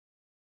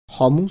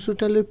সমূহ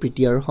শ্ৰোতালৈ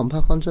প্ৰীতি আৰু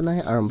সম্ভাষণ জনাই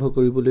আৰম্ভ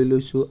কৰিবলৈ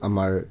লৈছোঁ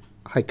আমাৰ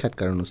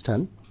সাক্ষাৎকাৰ অনুষ্ঠান।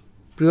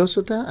 প্ৰিয়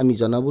শ্ৰোতা, আমি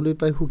জনাবলৈ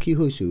পাই সুখী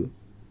হৈছোঁ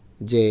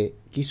যে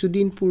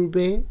কিছুদিন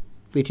পূৰ্বে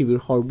পৃথিৱীৰ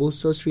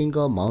সৰ্বোচ্চ শৃংগ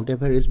মাউণ্ট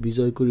এভাৰেষ্ট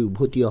বিজয় কৰি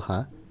উভতি অহা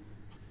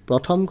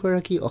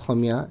প্ৰথমগৰাকী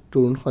অসমীয়া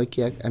তৰুণ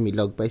শইকীয়াক আমি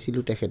লগ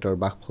পাইছিলোঁ তেখেতৰ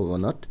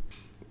বাসভৱনত।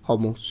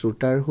 সমূহ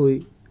শ্ৰোতাৰ হৈ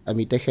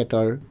আমি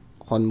তেখেতৰ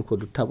সন্মুখত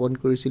উত্থাপন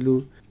কৰিছিলোঁ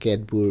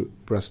কেতবোৰ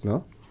প্ৰশ্ন।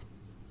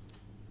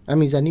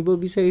 আমি জানিব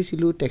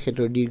বিচাৰিছিলোঁ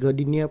তেখেতৰ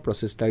দীৰ্ঘদিনীয়া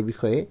প্ৰচেষ্টাৰ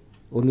বিষয়ে,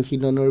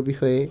 অনুশীলনৰ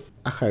বিষয়ে,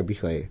 আশাৰ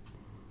বিষয়ে।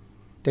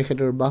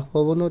 তেখেতৰ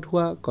বাসভৱনত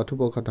হোৱা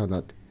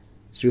কথোপকথনত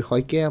শ্ৰী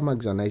শইকীয়াই আমাক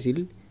জনাইছিল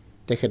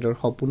তেখেতৰ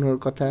সপোনৰ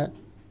কথা,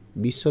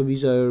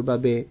 বিশ্ববিজয়ৰ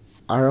বাবে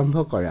আৰম্ভ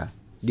কৰা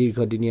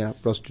দীৰ্ঘদিনীয়া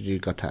প্ৰস্তুতিৰ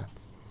কথা।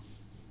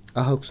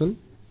 আহকচোন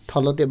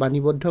থলতে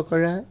বাণীবদ্ধ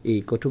কৰা এই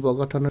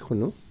কথোপকথন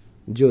শুনো,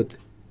 য'ত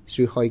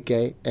শ্ৰী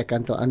শইকীয়াই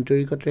একান্ত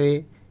আন্তৰিকতাৰে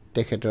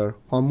তেখেতৰ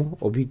সমূহ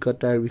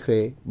অভিজ্ঞতাৰ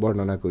বিষয়ে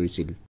বৰ্ণনা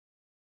কৰিছিল।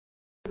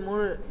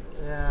 মোৰ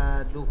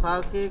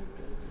দুঃসাহসিক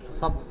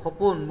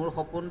সপোন, মোৰ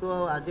সপোনটো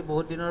আজি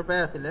বহুত দিনৰ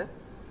পৰাই আছিলে।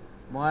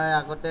 মই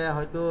আগতে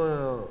হয়তো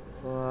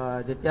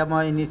যেতিয়া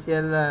মই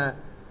ইনিচিয়েল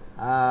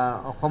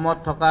অসমত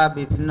থকা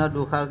বিভিন্ন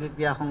দুঃসাহসিক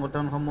ক্ৰীড়া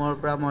সংগঠনসমূহৰ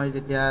পৰা মই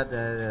যেতিয়া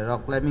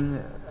ৰক ক্লাইম্বিং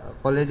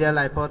কলেজীয়া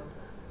লাইফত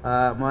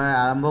মই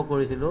আৰম্ভ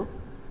কৰিছিলোঁ,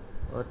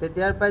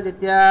 তেতিয়াৰ পৰাই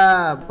যেতিয়া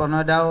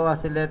প্ৰণয়দাও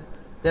আছিলে,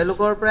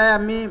 তেওঁলোকৰ পৰাই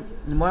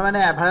মই মানে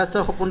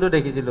এভাৰেষ্টৰ সপোনটো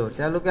দেখিছিলোঁ।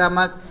 তেওঁলোকে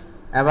আমাক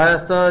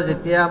এভাৰেষ্টৰ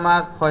যেতিয়া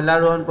আমাক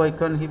শৈলাৰোহণ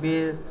প্ৰশিক্ষণ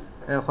শিবিৰ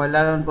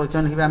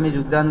আমি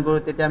যোগদান কৰোঁ,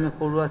 তেতিয়া আমি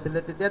সৰু আছিলে,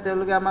 তেতিয়া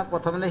তেওঁলোকে আমাক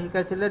প্ৰথমতে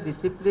শিকাইছিলে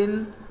ডিচিপ্লিন,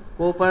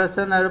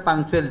 কোঅপাৰেশ্যন আৰু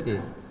পাংচুৱেলিটি।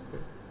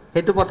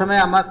 সেইটো প্ৰথমে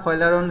আমাক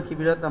শৈলাৰোহণ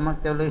শিবিৰত আমাক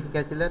তেওঁলোকে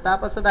শিকাইছিলে।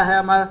 তাৰপাছত আহে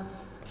আমাৰ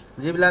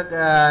যিবিলাক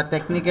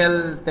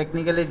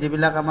টেকনিকেলি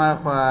যিবিলাক আমাৰ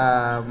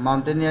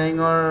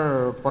মাউণ্টেনিয়াৰিঙৰ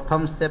প্ৰথম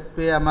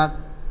ষ্টেপটোৱে আমাক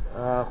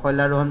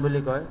শৈলাৰোহণ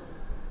বুলি কয়।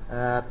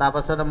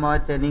 তাৰপাছত মই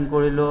ট্ৰেইনিং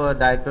কৰিলোঁ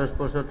ডাইৰেক্টৰ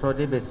স্পৰ্টছৰ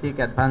থ্ৰুদি, বেছিক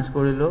এডভান্স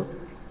কৰিলোঁ।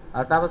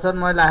 আৰু তাৰপাছত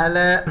মই লাহে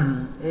লাহে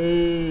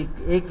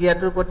এই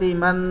ক্ৰীড়াটোৰ প্ৰতি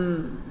ইমান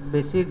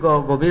বেছি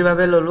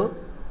গভীৰভাৱে ল'লোঁ।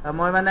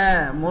 মই মানে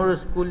মোৰ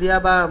স্কুলীয়া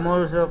বা মোৰ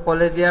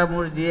কলেজীয়া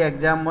মোৰ যি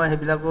এক্সাম, মই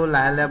সেইবিলাকো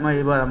লাহে লাহে মই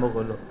এৰিব আৰম্ভ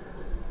কৰিলোঁ।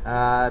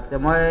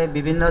 মই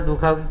বিভিন্ন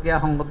দুঃসাহসিক ক্ৰীড়া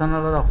সংগঠনৰ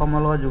লগত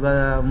অসমৰ লগত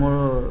মোৰ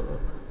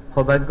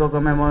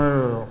সৌভাগ্যক্ৰমে মোৰ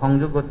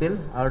সংযোগ ঘটিল।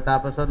 আৰু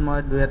তাৰপাছত মই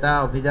 2-এটা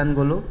অভিযান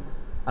গ'লোঁ।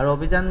 আৰু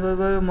অভিযান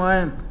গৈ মই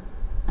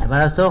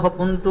এভাৰেষ্টৰ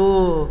সপোনটো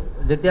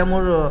যেতিয়া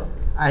মোৰ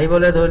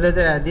আহিবলৈ ধৰিলে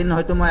যে এদিন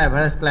হয়তো মই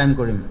এভাৰেষ্ট ক্লাইম্ব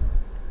কৰিম,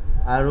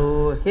 আৰু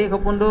সেই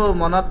সপোনটো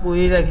মনত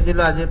পুহি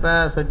ৰাখিছিলোঁ আজিৰ পৰা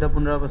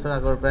 14-15 বছৰ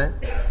আগৰ পৰাই।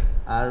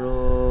 আৰু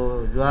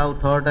যোৱা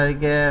 18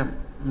 তাৰিখে,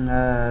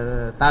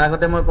 তাৰ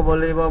আগতে মই ক'ব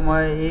লাগিব,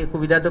 মই এই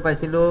সুবিধাটো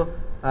পাইছিলোঁ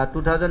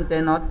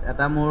 2010ত।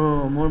 এটা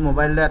মোৰ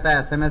মোবাইললৈ এটা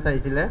SMS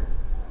আহিছিলে।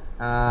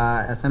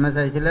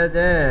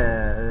 যে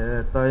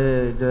তই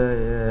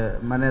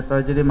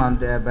যদি মাউণ্ট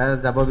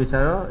এভাৰেষ্ট যাব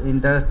বিচাৰ,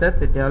 ইণ্টাৰেষ্টেড,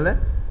 তেতিয়াহ'লে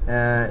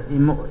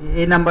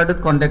এই নাম্বাৰটোত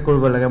কণ্টেক্ট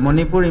কৰিব লাগে।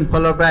 মণিপুৰ,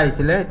 ইম্ফলৰ পৰা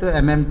আহিছিলে। এইটো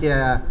MMT,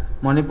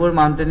 Manipur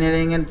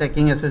mountaineering and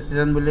trekking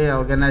association বুলি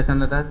অৰ্গেনাইজেশ্যন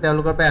এটা,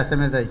 তেওঁলোকৰ পৰা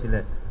SMS আহিছিলে।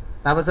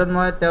 তাৰপাছত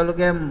মই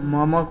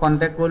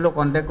কণ্টেক্ট কৰিলোঁ।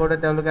 কণ্টেক্ট কৰোঁতে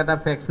তেওঁলোকে এটা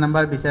ফেক্স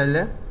নাম্বাৰ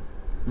বিচাৰিলে।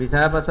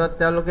 বিচৰাৰ পাছত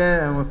তেওঁলোকে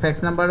ফেক্স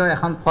নাম্বাৰৰ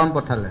এখন ফৰ্ম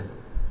পঠালে।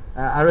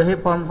 আৰু সেই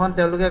ফৰ্মখন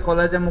তেওঁলোকে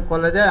মোক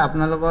ক'লে যে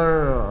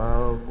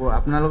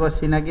আপোনালোকৰ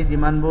চিনাকি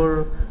যিমানবোৰ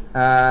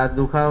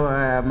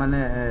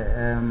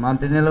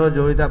মাউণ্টেইনিয়াৰ লগত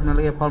জড়িত,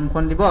 আপোনালোকে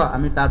ফৰ্মখন দিব,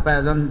 আমি তাৰ পৰা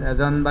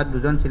এজন বা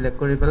দুজন চিলেক্ট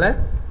কৰি পেলাই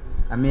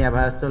আমি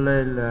এভাৰেষ্টলৈ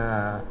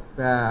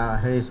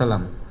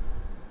চলাম।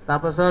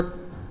 তাৰপাছত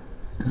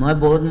মই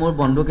মোৰ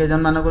বন্ধু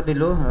কেইজনমানকো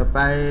দিলোঁ,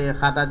 প্ৰায়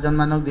 7-8জন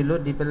মানক দিলোঁ।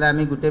 দি পেলাই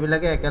আমি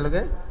গোটেইবিলাকে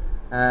একেলগে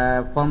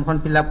ফৰ্মখন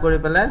ফিল আপ কৰি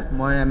পেলাই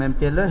মই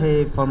MMTলৈ সেই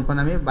ফৰ্মখন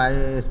আমি বাই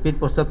স্পীড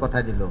পোষ্টত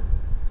পঠাই দিলোঁ।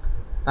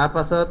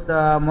 তাৰপাছত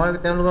মই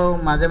তেওঁলোকক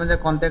মাজে মাজে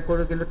কণ্টেক্ট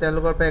কৰোঁ, কিন্তু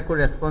তেওঁলোকৰ পৰা একো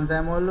ৰেছপঞ্চ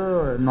নাই। মই বোলো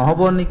নহ'ব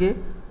নেকি।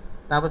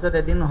 তাৰপাছত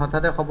এদিন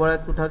হঠাতে খবৰ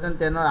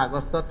 2010ৰ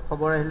আগষ্টত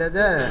খবৰ আহিলে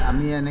যে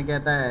আমি এনেকৈ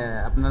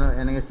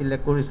এনেকৈ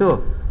চিলেক্ট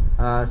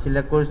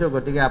কৰিছোঁ,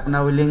 গতিকে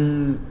আপোনাৰ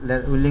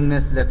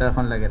উইলিংনেছ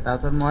লেটাৰখন লাগে।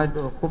 তাৰপিছত মই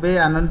খুবেই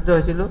আনন্দিত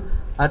হৈছিলোঁ।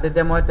 আৰু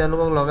তেতিয়া মই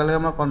তেওঁলোকক লগে লগে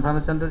মই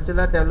কনফাৰ্মেশ্যনটো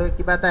দিছিলোঁ। আৰু তেওঁলোকে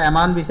কিবা এটা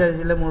এমাউণ্ট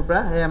বিচাৰিছিলে মোৰ পৰা।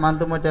 সেই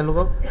এমাউণ্টটো মই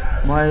তেওঁলোকক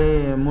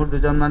মোৰ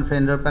 2জনমান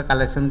ফ্ৰেণ্ডৰ পৰা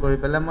কালেকশ্যন কৰি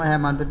পেলাই মই সেই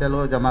এমাউণ্টটো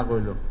তেওঁলোকক জমা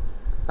কৰিলোঁ।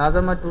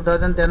 তাৰপিছত মই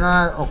 2010ৰ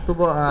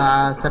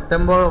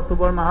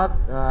ছেপ্টেম্বৰ-অক্টোবৰ মাহত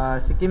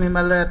ছিকিম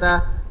হিমালয় এটা,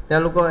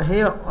 তেওঁলোকৰ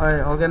সেই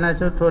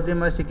অৰ্গেনাইজেশ্যনৰ থ্ৰুদি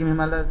মই ছিকিম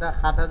হিমালয় এটা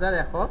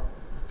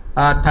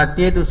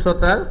 7138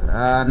 উচ্চতাৰ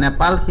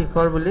নেপাল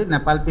শিখৰ বুলি,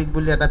 নেপাল পিক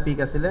বুলি এটা পিক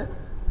আছিলে,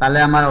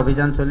 তালৈ আমাৰ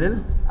অভিযান চলিল।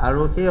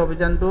 আৰু সেই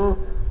অভিযানটো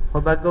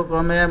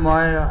সৌভাগ্যক্ৰমে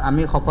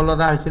আমি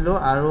সফলতা হৈছিলোঁ।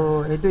 আৰু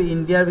এইটো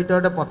ইণ্ডিয়াৰ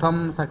ভিতৰতে প্ৰথম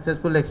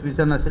ছাকচেছফুল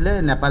এক্সপিডিশ্যন আছিলে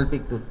নেপাল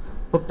পিকটোত।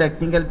 খুব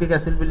টেকনিকেল পিক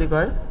আছিল বুলি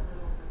কয়।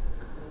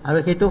 আৰু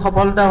সেইটো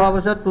সফলতা হোৱাৰ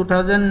পাছত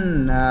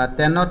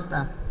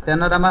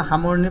 2010ত আমাৰ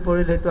সামৰণি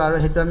পৰিল সেইটো। আৰু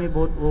সেইটো আমি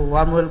বহুত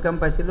ৱাৰ্ম ৱেলকাম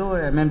পাইছিলোঁ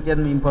MMT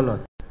ইম্ফলত।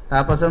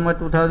 তাৰপাছত মই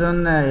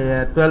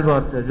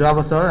 2012ত যোৱা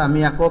বছৰ আমি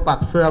আকৌ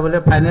পাপচুৰা বুলি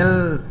ফাইনেল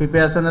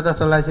প্ৰিপেৰেশ্যন এটা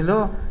চলাইছিলোঁ।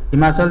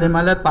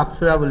 হিমালয়ত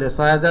পাপচুৰা বুলি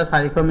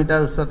 6400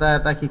 মিটাৰ উচ্চতা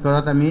এটা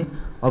শিখৰত আমি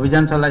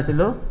অভিযান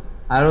চলাইছিলোঁ।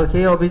 আৰু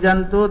সেই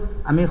অভিযানটোত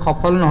আমি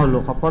সফল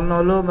নহ'লোঁ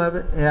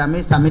আমি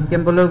সামিট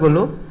কেম্পলৈ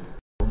গ'লোঁ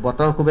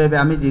বতৰ খুবেই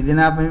বেয়া আমি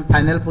যিদিনা আমি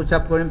ফাইনেল পুছ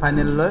আপ কৰিম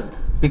ফাইনেললৈ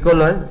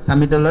পিকলৈ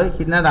সামিটলৈ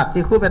সিদিনা ৰাতি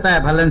খুব এটা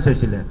এভালেঞ্চ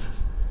হৈছিলে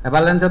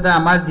এভালেঞ্চতে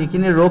আমাৰ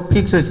যিখিনি ৰ'প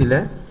ফিক্স হৈছিলে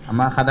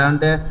আমাৰ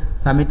সাধাৰণতে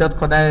সামিটত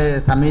সদায়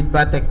সামিট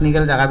বা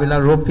টেকনিকেল জেগাবিলাক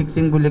ৰ'প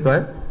ফিক্সিং বুলি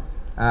কয়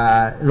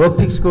ৰ'প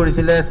ফিক্স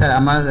কৰিছিলে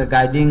আমাৰ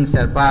গাইডিং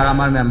শ্বেৰপা আৰু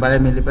আমাৰ মেম্বাৰে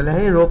মিলি পেলাই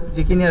সেই ৰ'প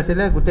যিখিনি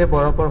আছিলে গোটেই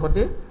বৰফৰ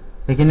সৈতে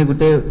সেইখিনি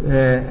গোটেই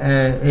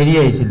এৰি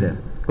আহিছিলে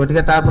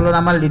গতিকে তাৰ ফলত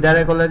আমাৰ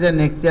লিডাৰে ক'লে যে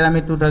নেক্সট ইয়াৰ আমি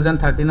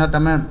 2013ত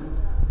আমি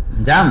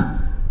যাম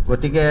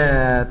গতিকে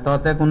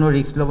ততে কোনো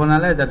ৰিস্ক ল'ব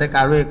নালাগে যাতে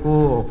কাৰো একো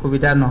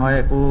অসুবিধা নহয়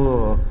একো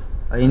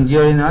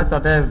ইনজিউৰি নহয়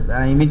ততে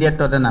ইমিডিয়েট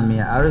ততে নামি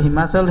আৰু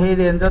হিমাচল সেই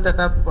ৰেঞ্জত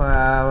এটা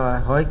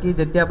হয় কি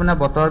যেতিয়া আপোনাৰ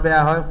বতৰ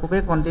বেয়া হয়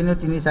খুবেই কণ্টিনিউ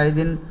 3-4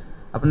 দিন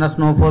আপোনাৰ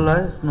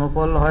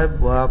স্নোফল হয়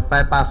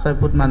প্ৰায় 5-6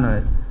 ফুট মান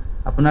হয়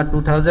আপোনাৰ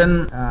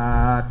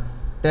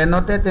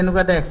 2010তে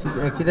তেনেকুৱা এটা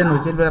এক্সিডেণ্ট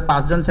হৈছিল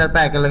 5জন শ্বেৰপা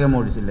একেলগে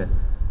মৰিছিলে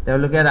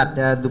তেওঁলোকে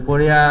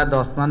দুপৰীয়া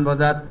 10 মান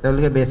বজাত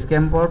তেওঁলোকে বেছ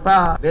কেম্পৰ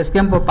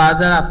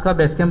 5800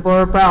 বেছ কেম্পৰ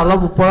পৰা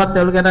অলপ ওপৰত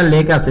তেওঁলোকে এটা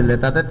লেক আছিলে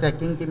তাতে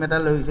ট্ৰেকিং টিম এটা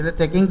লৈ গৈছিলে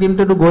ট্ৰেকিং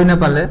টিমটোতো গৈ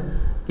নাপালে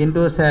কিন্তু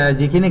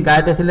যিখিনি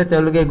গাইড আছিলে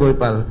তেওঁলোকে গৈ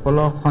পাল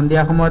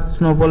সন্ধিয়া সময়ত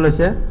স্নোফল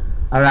হৈছে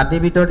আৰু ৰাতিৰ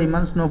ভিতৰত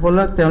ইমান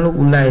স্নোফলত তেওঁলোক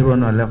ওলাই আহিব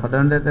নোৱাৰিলে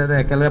সাধাৰণতে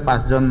একেলগে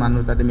 5জন মানুহ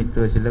তাতে মৃত্যু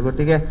হৈছিলে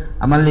গতিকে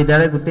আমাৰ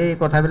লিডাৰে গোটেই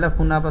কথাবিলাক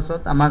শুনাৰ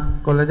পাছত আমাক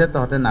ক'লে যে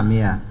তহঁতে নামি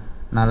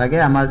নালাগে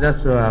আমাৰ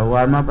জাষ্ট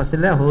ৱাৰ্ম আপ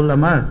আছিলে হ'ল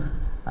আমাৰ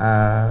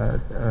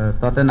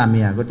ততে নামি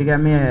গতিকে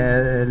আমি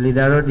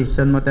লিডাৰৰ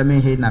ডিচিশ্যন মতে আমি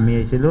সেই নামি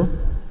আহিছিলোঁ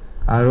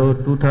আৰু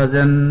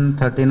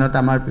 2013ত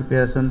আমাৰ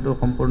প্ৰিপেৰেশ্যনটো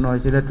সম্পূৰ্ণ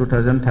হৈছিলে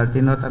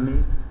 2013ত আমি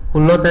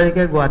 16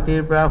 তাৰিখে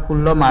গুৱাহাটীৰ পৰা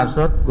 16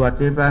 মাৰ্চত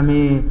গুৱাহাটীৰ পৰা আমি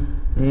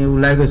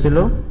ওলাই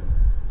গৈছিলোঁ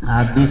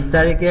 20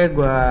 তাৰিখে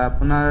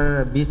আপোনাৰ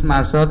 20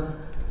 মাৰ্চত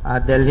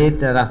দিল্লীত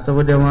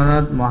ৰাষ্ট্ৰপতি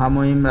ভৱনত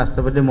মহামহিম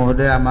ৰাষ্ট্ৰপতি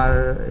মহোদয় আমাৰ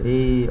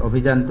এই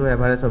অভিযানটো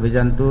এভাৰেষ্ট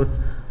অভিযানটোত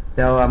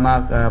তেওঁ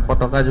আমাক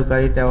পতাকা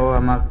জোকাৰি তেওঁ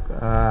আমাক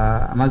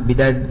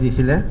বিদায়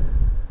দিছিলে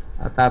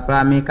তাৰ পৰা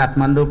আমি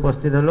কাঠমাণ্ডু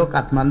উপস্থিত হ'লোঁ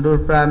কাঠমাণ্ডুৰ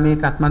পৰা আমি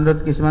কাঠমাণ্ডুত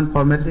কিছুমান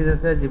ফৰ্মেলিটিজ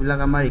আছে যিবিলাক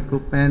আমাৰ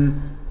ইকুইপমেণ্ট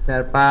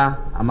শ্বেৰপা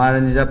আমাৰ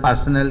নিজৰ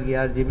পাৰ্চনেল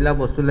গিয়াৰ যিবিলাক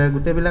বস্তু লাগে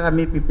গোটেইবিলাক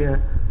আমি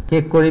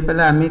শেষ কৰি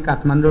পেলাই আমি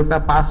কাঠমাণ্ডুৰ পৰা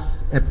 5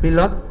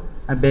 এপ্ৰিলত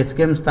বেছ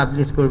কেম্প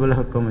ষ্টাব্লিছ কৰিবলৈ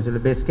সক্ষম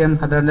হৈছিলোঁ বেছ কেম্প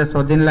সাধাৰণতে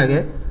 6 দিন লাগে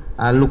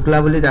লুকলা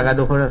বুলি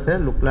জেগাডোখৰ আছে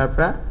লুকলাৰ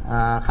পৰা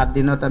 7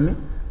 দিনত আমি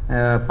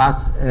 5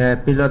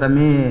 এপ্ৰিলত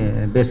আমি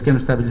বেছ কেম্প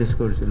ষ্টাব্লিছ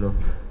কৰিছিলোঁ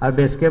আৰু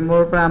বেছ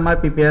কেম্পৰ পৰা আমাৰ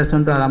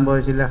প্ৰিপেৰেশ্যনটো আৰম্ভ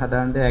হৈছিলে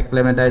সাধাৰণতে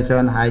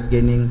এক্লেমেটাইজেশ্যন হাইট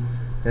গেইনিং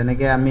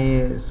তেনেকৈ আমি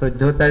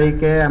 14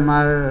 তাৰিখে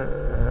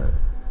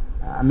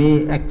আমি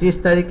 31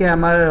 তাৰিখে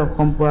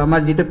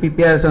আমাৰ যিটো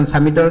প্ৰিপেৰেশ্যন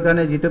সামিটৰ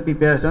কাৰণে যিটো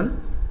প্ৰিপেৰেশ্যন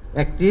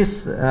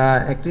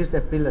 31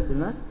 এপ্ৰিল আছিল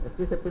নহয়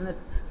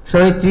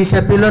 30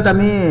 এপ্ৰিলত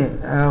আমি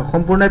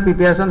সম্পূৰ্ণ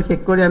প্ৰিপেৰেশ্যন শেষ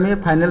কৰি আমি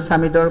ফাইনেল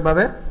সামিটৰ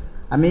বাবে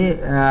আমি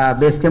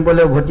বেছ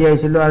কেম্পলৈ উভতি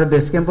আহিছিলোঁ আৰু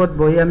বেছ কেম্পত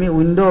বহি আমি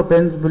উইণ্ডো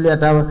অপেন বুলি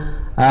এটা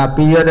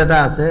পিৰিয়ড এটা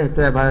আছে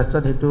সেইটো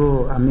এভাৰেষ্টত সেইটো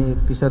আমি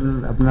পিছত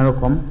আপোনালোক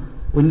ক'ম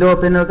উইণ্ডো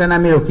অপেনৰ কাৰণে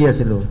আমি ৰখি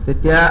আছিলোঁ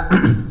তেতিয়া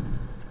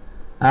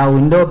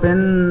উইণ্ডো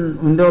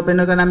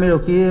অপেনৰ কাৰণে আমি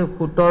ৰখি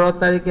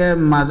 17 তাৰিখে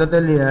মাজতে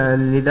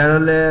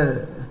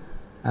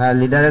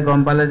লিডাৰে গম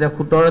পালে যে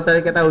 17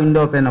 তাৰিখে এটা উইণ্ডো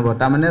অপেন হ'ব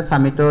তাৰমানে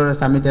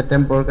সামিট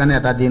এটেম্পৰ কাৰণে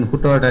এটা দিন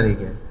 17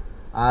 তাৰিখে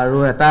আৰু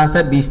এটা আছে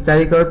 20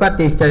 তাৰিখৰ পৰা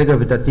 23 তাৰিখৰ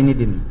ভিতৰত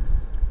 3 দিন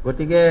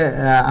গতিকে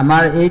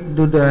আমাৰ এই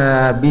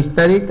 20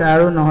 তাৰিখ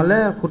আৰু নহ'লে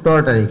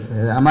 17 তাৰিখ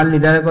আমাৰ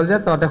লিডাৰে ক'লে যে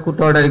তহঁতে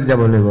 17 তাৰিখ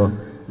যাব লাগিব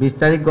 20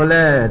 তাৰিখ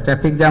গ'লে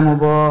ট্ৰেফিক জাম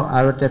হ'ব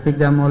আৰু ট্ৰেফিক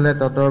জাম হ'লে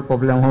তহঁতৰ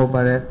প্ৰব্লেম হ'ব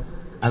পাৰে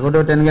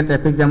আগতেও তেনেকৈ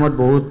ট্ৰেফিক জামত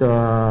বহুত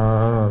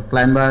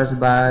ক্লাইম্বাৰ্ছ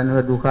বা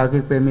এনেকুৱা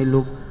দুঃসাহসিক প্ৰেমী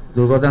লোক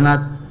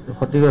দুৰ্ঘটনাত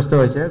ক্ষতিগ্ৰস্ত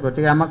হৈছে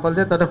গতিকে আমাক ক'লে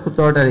যে তহঁতে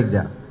 17 তাৰিখ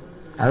যা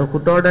আৰু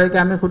 17 তাৰিখে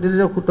আমি সুধিলোঁ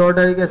যে 17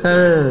 তাৰিখে ছাৰ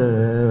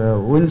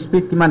উইণ্ড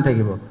স্পীড কিমান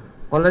থাকিব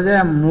ক'লে যে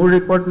মোৰ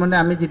ৰিপৰ্ট মানে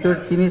আমি যিটো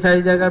 3-4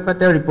 জেগাৰ পৰা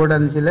তেওঁ ৰিপৰ্ট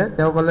আনিছিলে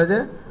তেওঁ ক'লে যে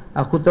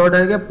 17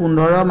 তাৰিখে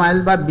 15 মাইল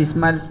বা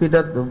 20 মাইল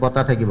স্পীডত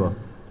বতাহ থাকিব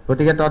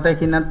গতিকে তহঁতে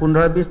সিদিনাত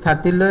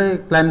 15-20-30 লৈ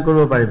ক্লাইম্ব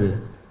কৰিব পাৰিবি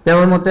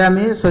তেওঁৰ মতে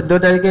আমি 14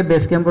 তাৰিখে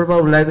বেছ কেম্পৰ পৰা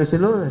ওলাই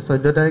গৈছিলোঁ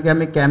 14 তাৰিখে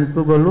আমি কেম্প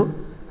 2 গ'লোঁ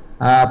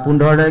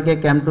 15 তাৰিখে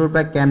কেম্প 2ৰ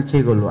পৰা কেম্প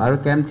 3 গ'লোঁ আৰু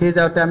কেম্প 3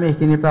 যাওঁতে আমি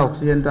সেইখিনিৰ পৰা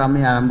অক্সিজেনটো আমি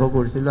আৰম্ভ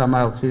কৰিছিলোঁ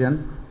আমাৰ অক্সিজেন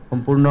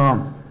সম্পূৰ্ণ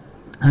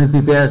আমি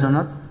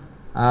প্ৰিপেৰেশ্যনত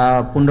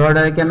 15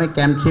 তাৰিখে আমি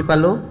কেম্প 3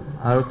 পালোঁ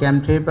আৰু কেম্প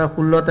 3ৰ পৰা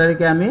 16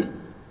 তাৰিখে আমি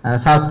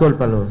সাউথ কোল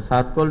পালোঁ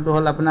সাউথ কোলটো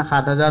হ'ল আপোনাৰ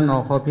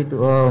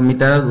 7900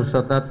 মিটাৰৰ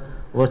উচ্চতাত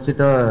অৱস্থিত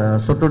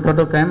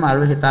চতুৰ্থটো কেম্প আৰু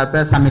সেই তাৰ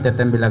পৰা সামিট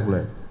এটেম্পবিলাক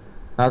লয়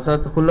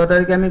তাৰপিছত 16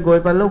 তাৰিখে আমি গৈ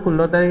পালোঁ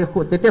 16 তাৰিখে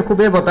তেতিয়া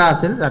খুবেই বতাহ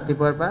আছিল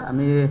ৰাতিপুৱাৰ পৰা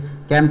আমি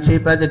কেম্প 3ৰ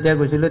পৰা যেতিয়া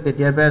গৈছিলোঁ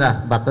তেতিয়াৰ পৰাই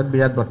বাটত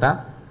বিৰাট বতাহ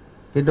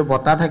কিন্তু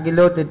বতাহ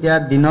থাকিলেও তেতিয়া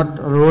দিনত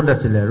ৰ'দ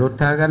আছিলে ৰ'দ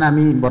থকাৰ কাৰণে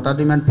আমি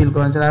বতাহটো ইমান ফিল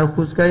কৰা নাছিলোঁ আৰু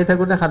খোজকাঢ়ি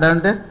থাকোঁতে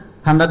সাধাৰণতে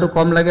ঠাণ্ডাটো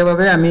কম লাগে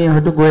বাবে আমি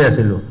হয়তো গৈ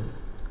আছিলোঁ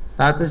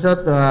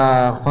তাৰপিছত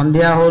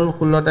সন্ধিয়া হ'ল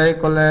 16 তাৰিখ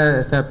ক'লে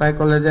শ্বেৰপাই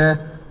ক'লে যে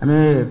আমি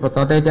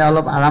তহঁতে এতিয়া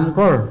অলপ আৰাম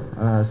কৰ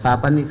চাহ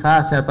পানী খা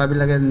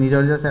শ্বেৰপাবিলাকে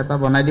নিজৰ শ্বেৰপা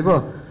বনাই দিব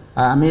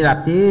আমি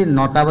ৰাতি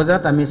 9টা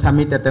বজাত আমি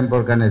সামিট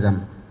এটেম্পৰ কাৰণে যাম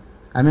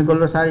আমি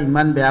ক'লোঁ ছাৰ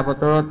ইমান বেয়া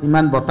বতৰত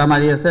ইমান বতাহ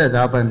মাৰি আছে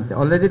যাব পাৰিম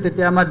অলৰেডি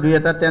তেতিয়া আমাৰ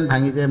 2-এটা টেণ্ট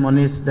ভাঙিছে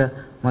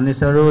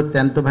মনীষৰো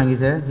টেণ্টটো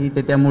ভাঙিছে সি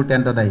তেতিয়া মোৰ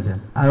টেণ্টত আহিছে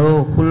আৰু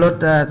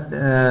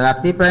 16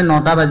 ৰাতি প্ৰায়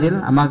 9টা বাজিল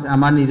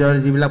আমাৰ নিজৰ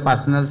যিবিলাক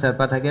পাৰ্চনেল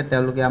চেৰপা থাকে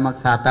তেওঁলোকে আমাক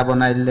চাহ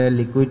বনাই দিলে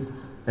লিকুইড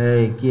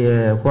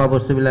খোৱা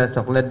বস্তুবিলাক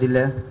চকলেট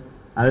দিলে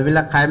আৰু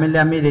এইবিলাক খাই মেলি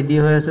আমি ৰেডি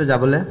হৈ আছোঁ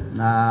যাবলৈ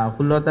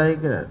 16 তাৰিখ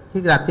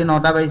ঠিক ৰাতি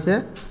 9টা বাজিছে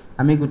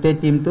আমি গোটেই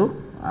টিমটো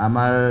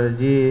আমাৰ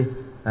যি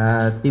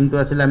টিমটো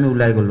আছিলে আমি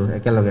ওলাই গ'লোঁ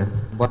একেলগে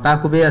বতাহ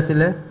খুবেই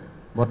আছিলে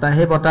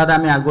সেই বতাহত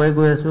আমি আগুৱাই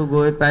গৈ আছোঁ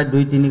গৈ প্ৰায়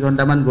 2-3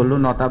 ঘণ্টামান গ'লোঁ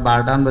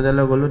 9-12টামান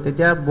বজালৈ গ'লোঁ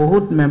তেতিয়া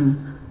বহুত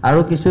আৰু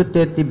কিছু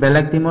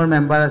বেলেগ টিমৰ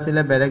মেম্বাৰ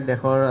আছিলে বেলেগ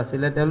দেশৰ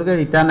আছিলে তেওঁলোকে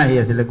ৰিটাৰ্ণ আহি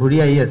আছিলে ঘূৰি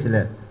আহি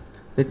আছিলে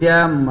তেতিয়া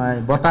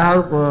বতাহৰ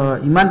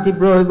ইমান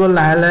তীব্ৰ হৈ গ'ল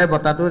লাহে লাহে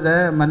বতাহটো যে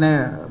মানে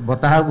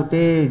বতাহৰ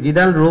গোটেই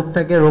যিডাল ৰোপ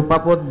থাকে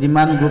ৰোপাপত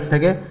যিমান গ্ৰুপ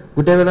থাকে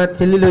গোটেইবিলাক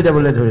ঠেলি লৈ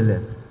যাবলৈ ধৰিলে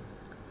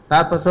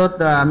তাৰপাছত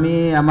আমি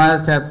আমাৰ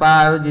চেৰপা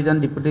আৰু যিজন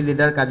ডিপুটি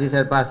লিডাৰ কাজী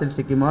চেৰপা আছিল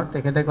ছিকিমৰ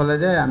তেখেতে ক'লে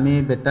যে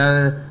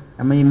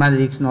আমি ইমান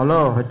ৰিস্ক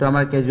নলওঁ হয়তো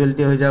আমাৰ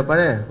কেজুৱেলিটি হৈ যাব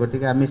পাৰে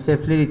গতিকে আমি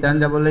ছেফলি ৰিটাৰ্ণ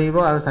যাব লাগিব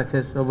আৰু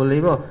ছাকচেছ হ'ব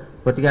লাগিব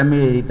গতিকে আমি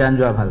ৰিটাৰ্ণ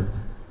যোৱা ভাল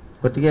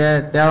গতিকে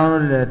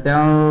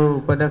তেওঁৰ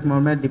উপদেশ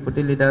মৰ্মে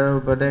ডিপুটি লিডাৰৰ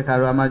উপদেশ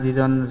আৰু আমাৰ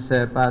যিজন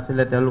চেৰপা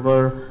আছিলে তেওঁলোকৰ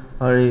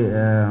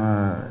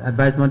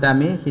এডভাইচ মতে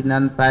আমি সিদিনা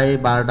প্ৰায়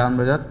 12টামান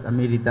বজাত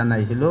আমি ৰিটাৰ্ণ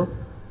আহিছিলোঁ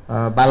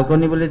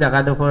বালকনি বুলি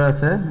জেগাডোখৰ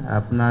আছে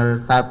আপোনাৰ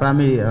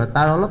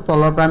তাৰ অলপ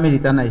তলৰ পৰা আমি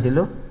ৰিটাৰ্ণ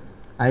আহিছিলোঁ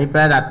আহি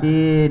প্ৰায় ৰাতি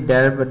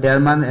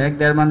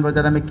 1-1.5মান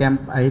বজাত আমি কেম্প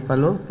আহি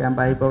পালোঁ কেম্প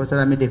আহি পোৱাৰ পিছত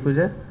আমি দেখোঁ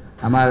যে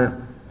আমাৰ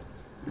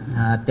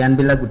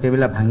টেণ্টবিলাক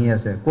গোটেইবিলাক ভাঙি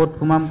আছে ক'ত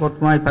সোমাম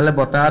ইফালে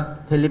বতাহত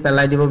ঠেলি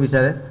পেলাই দিব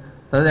বিচাৰে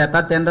তাৰপিছত এটা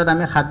টেণ্টত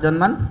আমি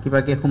 7জনমান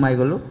কিবাকৈ সোমাই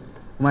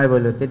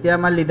পৰিলোঁ তেতিয়া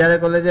আমাৰ লিডাৰে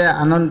ক'লে যে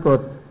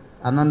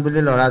আনন্দ বুলি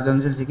ল'ৰা এজন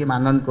আছিল ছিকিম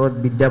আনন্দ ক'ত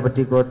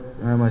বিদ্যাপতি ক'ত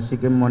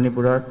ছিকিম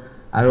মণিপুৰৰ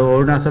আৰু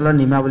অৰুণাচলৰ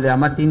নিমা বুলি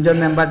আমাৰ 3জন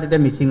মেম্বাৰ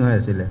তেতিয়া মিচিং হৈ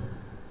আছিলে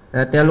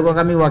তেওঁলোকক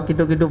আমি ৱাকি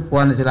টকিটো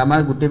পোৱা নাছিলোঁ আমাৰ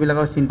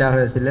গোটেইবিলাকৰ চিন্তা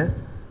হৈ আছিলে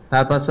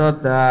তাৰপাছত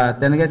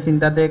তেনেকৈ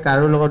চিন্তাতে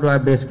কাৰো লগত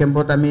বেছ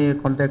কেম্পত আমি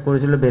কণ্টেক্ট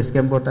কৰিছিলোঁ বেছ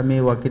কেম্পত আমি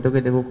ৱাকি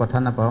টকিত একো কথা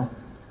নাপাওঁ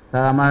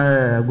তাৰ আমাৰ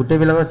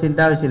গোটেইবিলাকৰ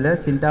চিন্তা হৈছিলে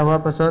চিন্তা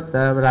হোৱাৰ পাছত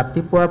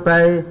ৰাতিপুৱা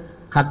প্ৰায়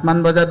 7মান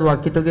বজাত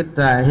ৱাকি টকিত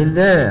আহিল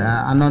যে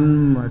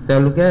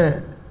তেওঁলোকে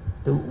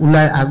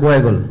ওলাই আগুৱাই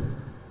গ'ল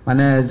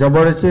মানে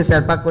জবৰদস্তি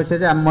চেৰপাক কৈছে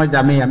যে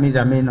আমি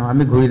যামেই নহয়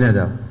আমি ঘূৰি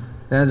নাযাওঁ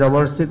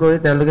জবৰদস্তি কৰি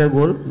তেওঁলোকে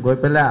গৈ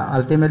পেলাই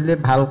আল্টিমেটলি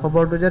ভাল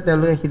খবৰটো যে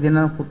তেওঁলোকে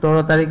সিদিনা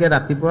 17 তাৰিখে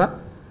ৰাতিপুৱা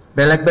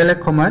বেলেগ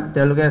সময়ত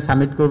তেওঁলোকে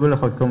ছাবমিট কৰিবলৈ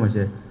সক্ষম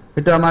হৈছে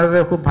সেইটো আমাৰ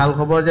বাবে খুব ভাল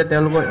খবৰ যে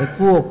তেওঁলোকৰ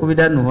একো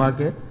অসুবিধা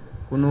নোহোৱাকৈ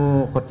কোনো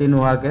ক্ষতি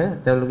নোহোৱাকৈ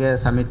তেওঁলোকে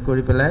ছাবমিট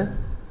কৰি পেলাই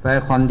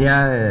প্ৰায় সন্ধিয়া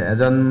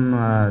এজন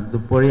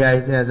দুপৰীয়া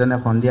আহিছে এজনে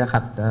সন্ধিয়া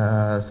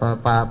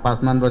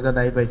 5মান বজাত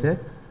আহি পাইছে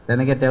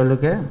তেনেকৈ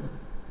তেওঁলোকে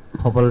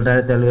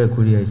সফলতাৰে তেওঁলোকে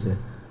ঘূৰি আহিছে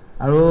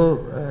আৰু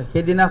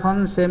সেইদিনাখন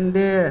ছেম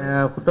ডে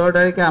 17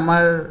 তাৰিখে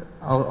আমাৰ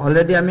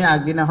অলৰেডি আমি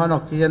আগদিনাখন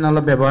অক্সিজেন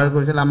অলপ ব্যৱহাৰ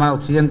কৰিছিলোঁ আমাৰ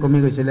অক্সিজেন কমি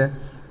গৈছিলে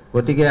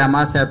গতিকে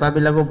আমাৰ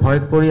চেৰপাবিলাকো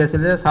ভয়ত পৰি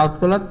আছিলে যে চাউথ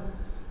কলত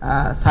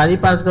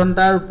 4-5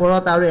 ঘণ্টাৰ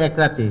ওপৰত আৰু 1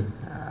 ৰাতি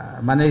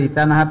মানে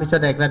ৰিটাৰ্ণ অহাৰ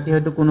পিছত 1 ৰাতি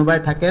হয়তো কোনোবাই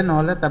থাকে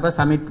নহ'লে তাৰপৰা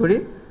ছাবমিট কৰি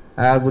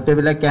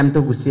গোটেইবিলাক কেম্পটো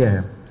গুচি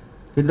আহে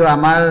কিন্তু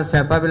আমাৰ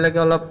চেৰপাবিলাকে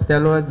অলপ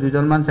তেওঁলোকে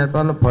 2জনমান চেৰপা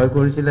অলপ ভয়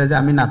কৰিছিলে যে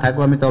আমি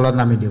নাথাকোঁ আমি তলত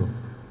নামি দিওঁ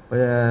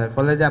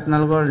ক'লে যে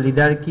আপোনালোকৰ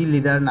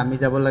লিডাৰ নামি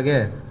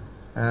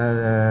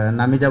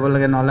যাব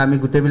লাগে নহ'লে আমি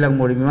গোটেইবিলাক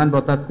মৰিম ইমান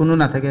বতাহত কোনো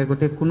নাথাকে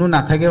গতিকে কোনো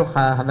নাথাকেও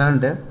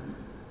সাধাৰণতে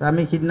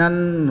আমি সিদিনাখন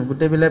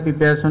গোটেইবিলাক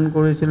প্ৰিপেৰেশ্যন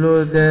কৰিছিলোঁ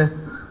যে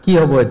কি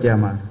হ'ব এতিয়া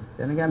আমাৰ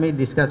তেনেকৈ আমি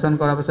ডিছকাশ্যন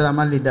কৰাৰ পাছত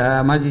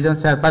আমাৰ যিজন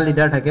চেৰপা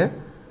লিডাৰ থাকে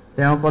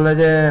তেওঁ ক'লে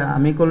যে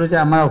আমি ক'লোঁ যে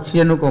আমাৰ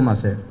অক্সিজেনো কম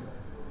আছে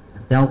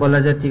তেওঁ ক'লে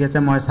যে ঠিক আছে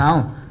মই চাওঁ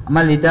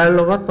আমাৰ লিডাৰৰ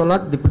লগত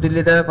তলত ডিপুটি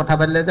লিডাৰে কথা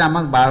পাতিলে যে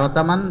আমাক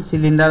 12টামান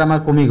চিলিণ্ডাৰ আমাৰ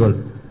কমি গ'ল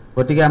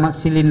গতিকে আমাক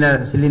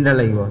চিলিণ্ডাৰ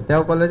লাগিব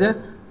তেওঁ ক'লে যে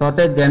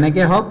তহঁতে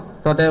যেনেকৈ হওক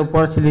তহঁতে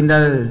ওপৰ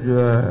চিলিণ্ডাৰ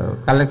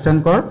কালেকশ্যন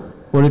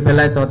কৰি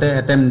পেলাই তহঁতে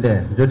এটেম্প দে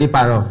যদি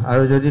পাৰ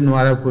আৰু যদি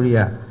নোৱাৰ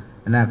কৰিয়া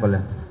এনেকৈ ক'লে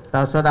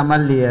তাৰপিছত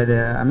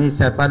আমি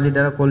চেৰপা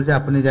লিডাৰক ক'লোঁ যে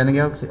আপুনি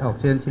যেনেকৈ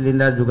অক্সিজেন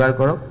চিলিণ্ডাৰ যোগাৰ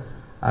কৰক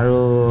আৰু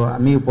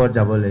আমি ওপৰত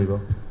যাব লাগিব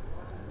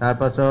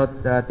তাৰপাছত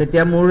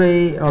তেতিয়া মোৰ এই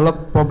অলপ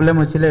প্ৰব্লেম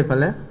হৈছিলে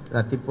এইফালে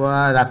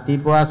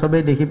ৰাতিপুৱা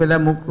চবেই দেখি পেলাই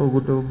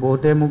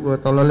বহুতে মোক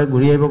তললৈ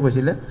ঘূৰি আহিব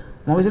কৈছিলে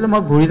মই কৈছিলোঁ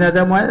মই ঘূৰি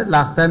নাযাওঁ মই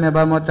লাষ্ট টাইম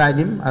এবাৰ মই ট্ৰাই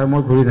দিম আৰু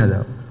মই ঘূৰি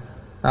নাযাওঁ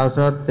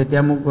তাৰপিছত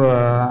তেতিয়া মোক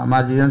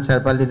আমাৰ যিজন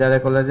চেৰপা লিডাৰে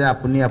ক'লে যে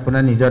আপুনি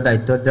আপোনাৰ নিজৰ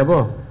দায়িত্বত যাব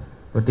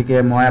গতিকে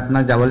মই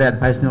আপোনাক যাবলৈ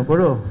এডভাইচ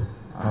নকৰোঁ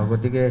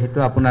গতিকে সেইটো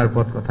আপোনাৰ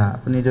ওপৰত কথা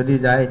আপুনি যদি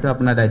যায় সেইটো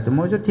আপোনাৰ দায়িত্ব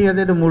মই কৈছোঁ ঠিক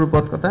আছে এইটো মোৰ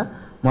ওপৰত কথা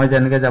মই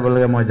যেনেকৈ যাব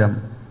লাগে মই যাম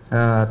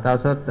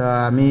তাৰপিছত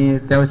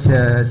তেওঁ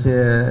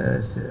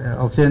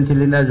অক্সিজেন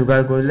চিলিণ্ডাৰ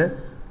যোগাৰ কৰিলে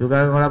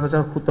যোগাৰ কৰাৰ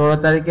পাছত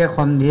 17 তাৰিখে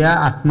সন্ধিয়া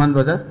 8মান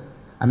বজাত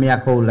আমি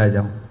আকৌ ওলাই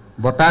যাওঁ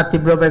বতাহ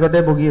তীব্ৰ বেগতে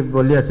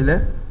বলি আছিলে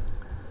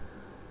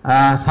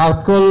সাউথ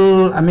কল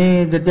আমি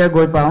যেতিয়া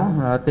গৈ পাওঁ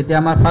তেতিয়া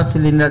আমাৰ ফাৰ্ষ্ট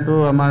চিলিণ্ডাৰটো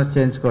আমাৰ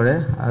চেঞ্জ কৰে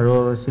আৰু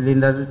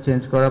চিলিণ্ডাৰটো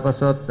চেঞ্জ কৰাৰ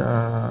পাছত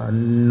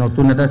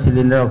নতুন এটা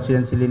চিলিণ্ডাৰ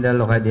অক্সিজেন চিলিণ্ডাৰ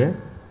লগাই দিয়ে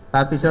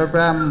তাৰপিছৰ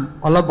পৰা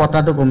অলপ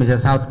বতাহটো কমিছে,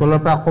 সাউথ পলৰ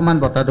পৰা অকণমান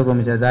বতাহটো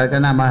কমিছে, যাৰ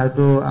কাৰণে আমাৰ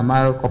হয়তো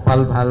আমাৰ কপাল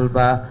ভাল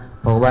বা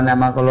ভগৱানে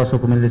আমাক অলপ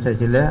চকু মেলি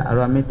চাইছিলে। আৰু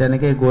আমি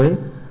তেনেকৈ গৈ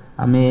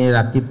আমি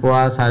ৰাতিপুৱা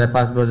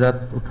 5:30 বজাত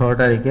 18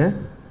 তাৰিখে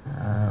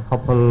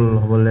সফল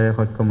হ'বলৈ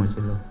সক্ষম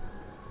হৈছিলোঁ।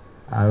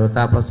 আৰু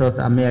তাৰপাছত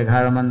আমি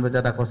 11মান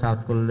বজাত আকৌ সাউথ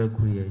পললৈ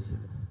ঘূৰি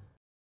আহিছিলোঁ।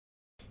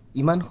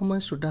 ইমান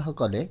সময়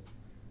শ্ৰোতাসকলে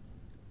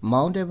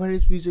মাউণ্ট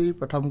এভাৰেষ্ট বিজয়ী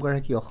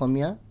প্ৰথমগৰাকী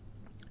অসমীয়া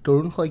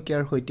তৰুণ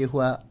শইকীয়াৰ সৈতে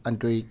হোৱা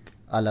আন্তৰিক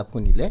আলাপ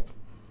শুনিলে।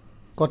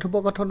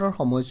 কথোপকথনৰ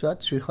সময়ছোৱাত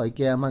শ্ৰী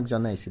শইকীয়াই আমাক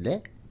জনাইছিলে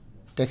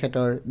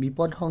তেখেতৰ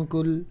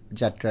বিপদসংকুল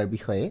যাত্ৰাৰ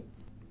বিষয়ে,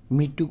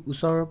 মৃত্যুক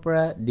ওচৰৰ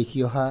পৰা দেখি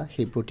অহা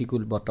সেই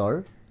প্ৰতিকূল বতৰ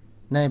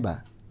নাইবা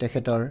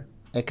তেখেতৰ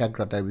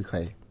একাগ্ৰতাৰ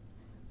বিষয়ে।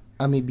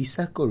 আমি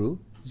বিশ্বাস কৰোঁ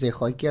যে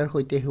শইকীয়াৰ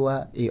সৈতে হোৱা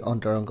এই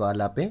অন্তৰংগ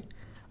আলাপে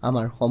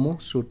আমাৰ সমূহ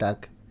শ্ৰোতাক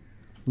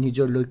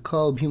নিজৰ লক্ষ্য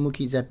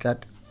অভিমুখী যাত্ৰাত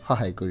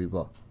সহায় কৰিব।